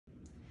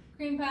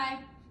Cream pie.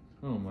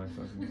 Oh my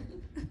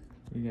fucking God.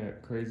 We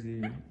got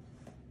crazy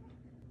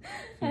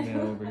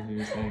female over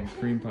here saying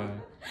cream pie.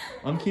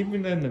 I'm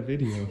keeping that in the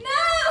video. No!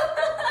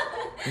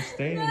 It's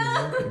staying in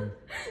the video.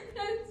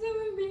 That's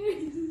so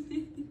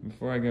embarrassing.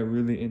 Before I got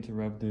really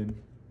interrupted.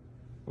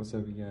 What's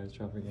up, you guys?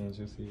 Tropic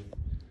Angels here.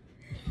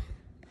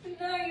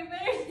 No, you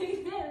better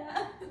take that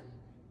out.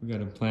 We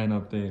got a plan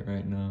update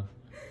right now.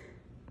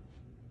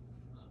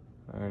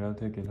 Alright, I'll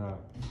take it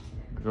out.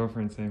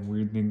 Girlfriend saying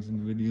weird things in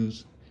the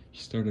videos.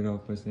 She started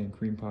off by saying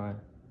cream pie.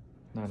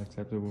 Not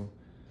acceptable.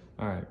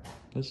 Alright,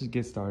 let's just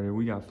get started.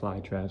 We got fly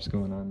traps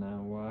going on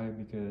now. Why?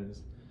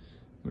 Because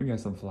we got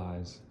some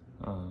flies.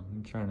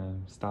 I'm trying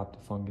to stop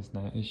the fungus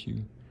gnat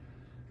issue.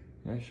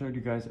 I showed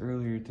you guys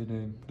earlier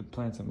today the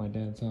plants at my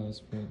dad's house,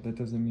 but that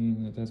doesn't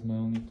mean that that's my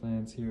only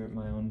plants here at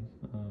my own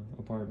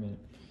apartment.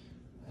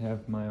 I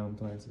have my own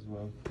plants as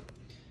well.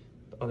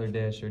 The other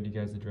day I showed you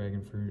guys the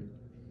dragon fruit,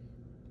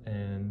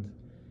 and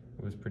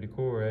it was pretty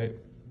cool, right?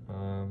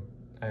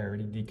 I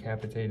already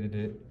decapitated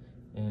it,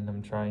 and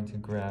I'm trying to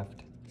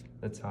graft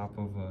the top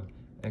of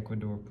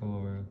Ecuador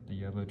Palora, the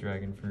yellow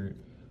dragon fruit,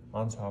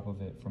 on top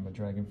of it from a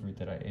dragon fruit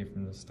that I ate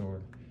from the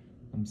store.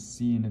 I'm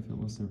seeing if it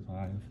will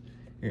survive.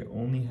 It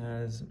only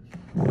has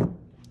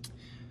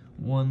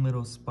one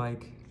little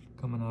spike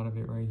coming out of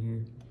it right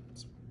here.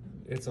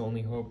 It's the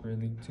only hope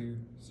really to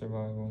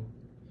survival.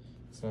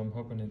 So I'm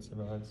hoping it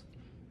survives.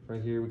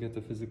 Right here we got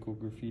the physical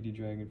graffiti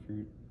dragon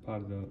fruit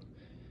potted up.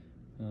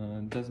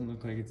 It doesn't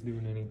look like it's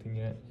doing anything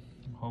yet.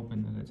 I'm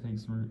hoping that it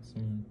takes root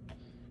soon.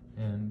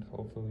 And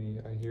hopefully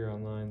I hear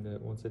online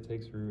that once it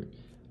takes root,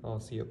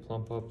 I'll see it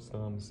plump up. So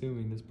I'm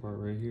assuming this part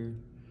right here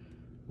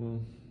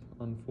will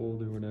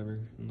unfold or whatever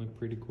and look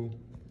pretty cool.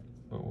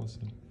 But we'll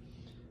see.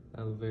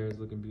 Aloe vera is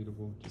looking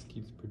beautiful. Just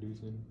keeps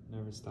producing.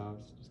 Never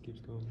stops. Just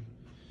keeps going.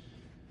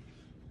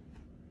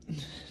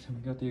 Then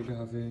we got the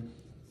agave.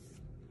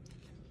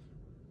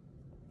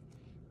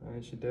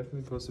 I should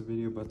definitely post a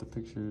video about the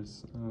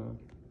pictures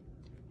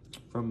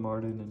from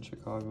Martin in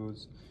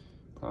Chicago's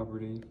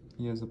property.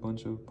 He has a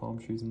bunch of palm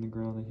trees in the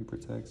ground that he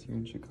protects here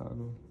in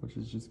Chicago, which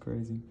is just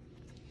crazy.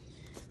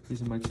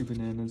 These are my 2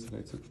 bananas that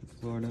I took from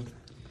Florida. You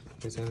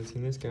guys haven't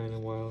seen this guy in a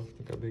while.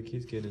 Look how big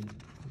he's getting.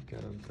 He's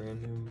got a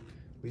brand new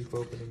leaf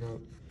opening up.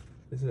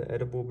 This is an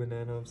edible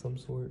banana of some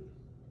sort.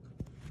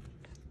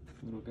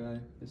 Little guy.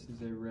 This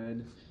is a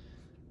red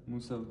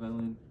Musa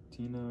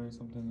Valentina or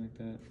something like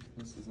that.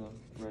 This is a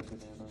red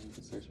banana. You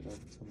can search it up.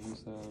 It's a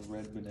Musa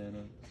red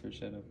banana. Search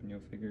that up and you'll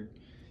figure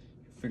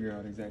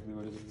out exactly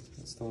what it is.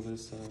 I stole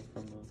this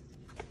from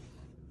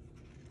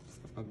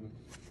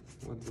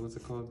what's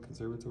it called?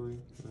 Conservatory?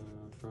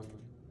 From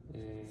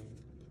a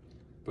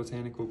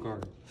botanical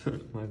garden.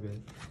 My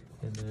bad.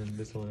 And then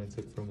this one I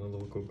took from a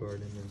local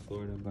garden in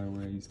Florida by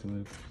where I used to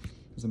live.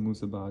 It's a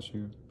Musa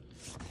Bashu.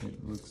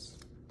 It looks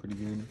pretty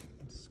good.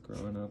 It's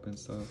growing up and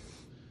stuff.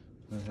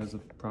 It has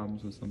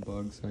problems with some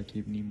bugs, so I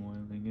keep neem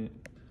oiling it.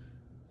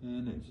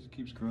 And it just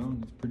keeps growing.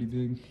 It's pretty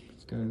big.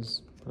 This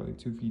guy's probably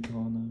 2 feet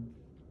tall now.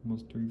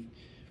 Almost 3,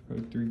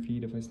 probably 3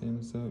 feet if I stand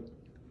this up.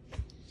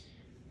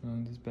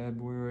 This bad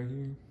boy right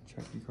here,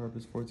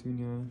 Trachycarpus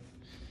fortunei.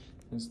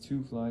 There's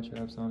 2 fly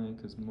traps on it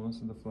because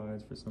most of the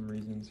flies for some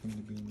reason seem to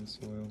be in the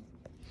soil.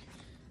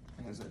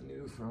 It has a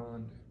new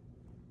frond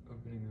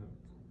opening up,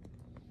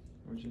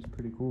 which is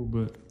pretty cool,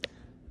 but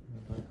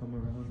if I come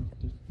around,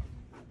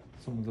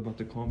 someone's about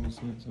to call me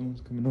soon.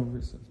 Someone's coming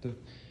over, so if the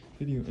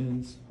video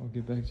ends, I'll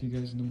get back to you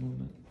guys in a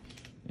moment.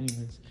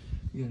 Anyways,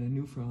 we got a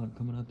new frond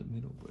coming out the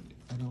middle, but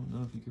I don't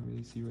know if you can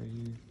really see right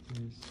here.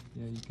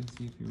 Yeah, you can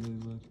see if you really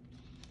look.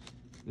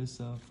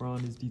 This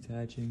frond is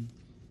detaching.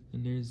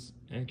 And there's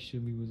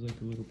actually was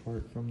like a little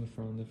part from the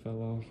frond that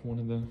fell off. One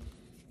of the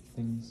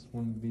things,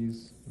 one of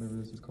these, whatever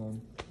this is called.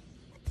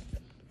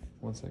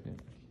 1 second.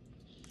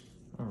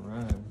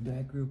 Alright, we're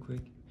back real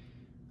quick.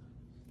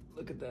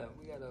 Look at that,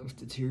 we got a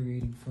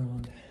deteriorating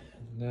frond.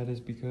 And that is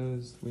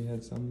because we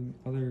had some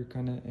other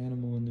kind of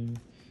animal in there.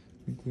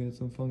 I think we had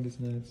some fungus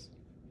gnats.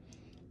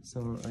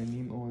 So I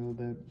neem oiled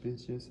that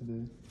bitch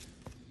yesterday.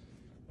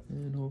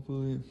 And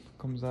hopefully it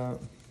comes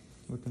out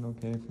looking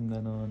okay from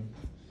then on.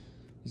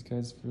 These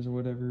guys, for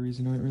whatever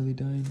reason, aren't really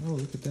dying. Oh,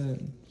 look at that.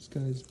 This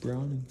guy's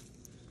browning.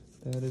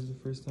 That is the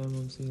first time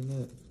I'm seeing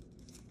that.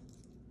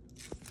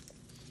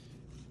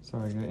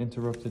 Sorry, I got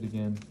interrupted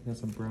again. Got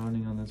some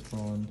browning on this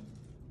frond.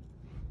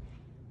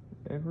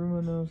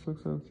 Everyone else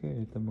looks okay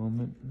at the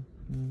moment.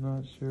 I'm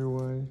not sure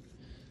why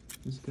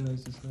this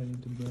guy's deciding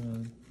to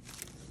brown.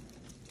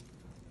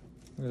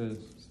 Look at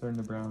this. It's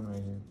starting to brown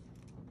right here.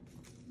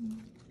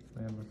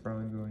 I have a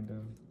frond going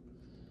down.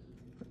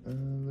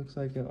 Looks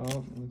like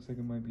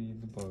it might be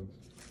the bugs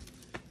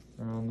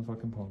around the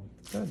fucking pond.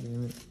 God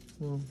damn it.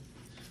 Well,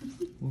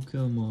 we'll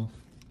kill them off,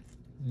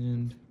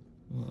 and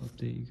I'll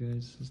update you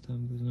guys as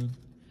time goes on.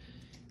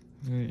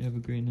 Alright, have a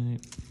great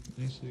night.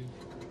 Actually,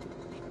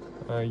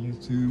 alright,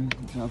 YouTube,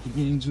 Tropic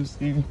Angels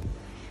here.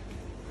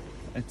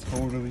 I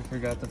totally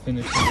forgot to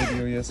finish the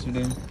video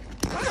yesterday,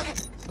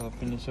 so I'll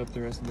finish up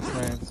the rest of the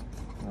plants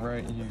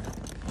right here.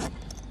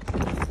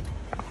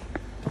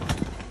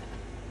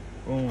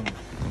 Boom.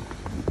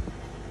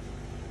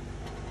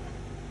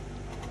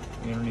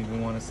 You don't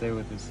even want to say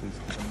what this is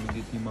because I'm gonna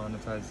get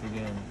demonetized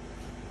again.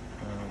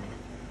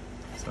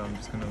 So I'm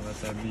just gonna let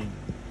that be.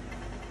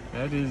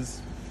 That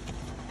is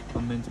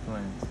a mint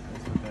plant.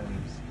 That's what that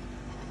is.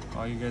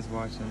 All you guys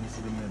watching, this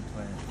is a mint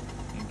plant.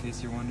 In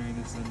case you're wondering,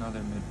 this is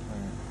another mint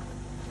plant.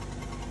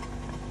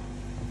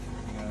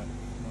 We got a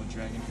little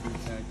dragon fruit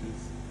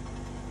cactus.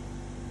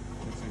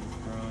 Looks like it's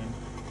growing.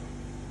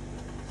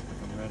 It's got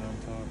the red on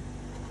top.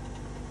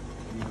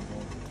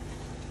 Beautiful.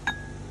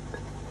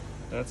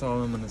 That's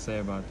all I'm gonna say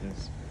about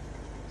this.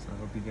 So I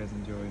hope you guys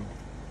enjoyed.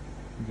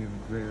 You have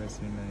a great rest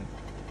of your night.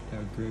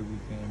 Have a great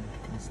weekend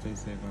and stay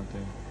safe out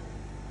there.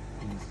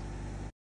 Peace.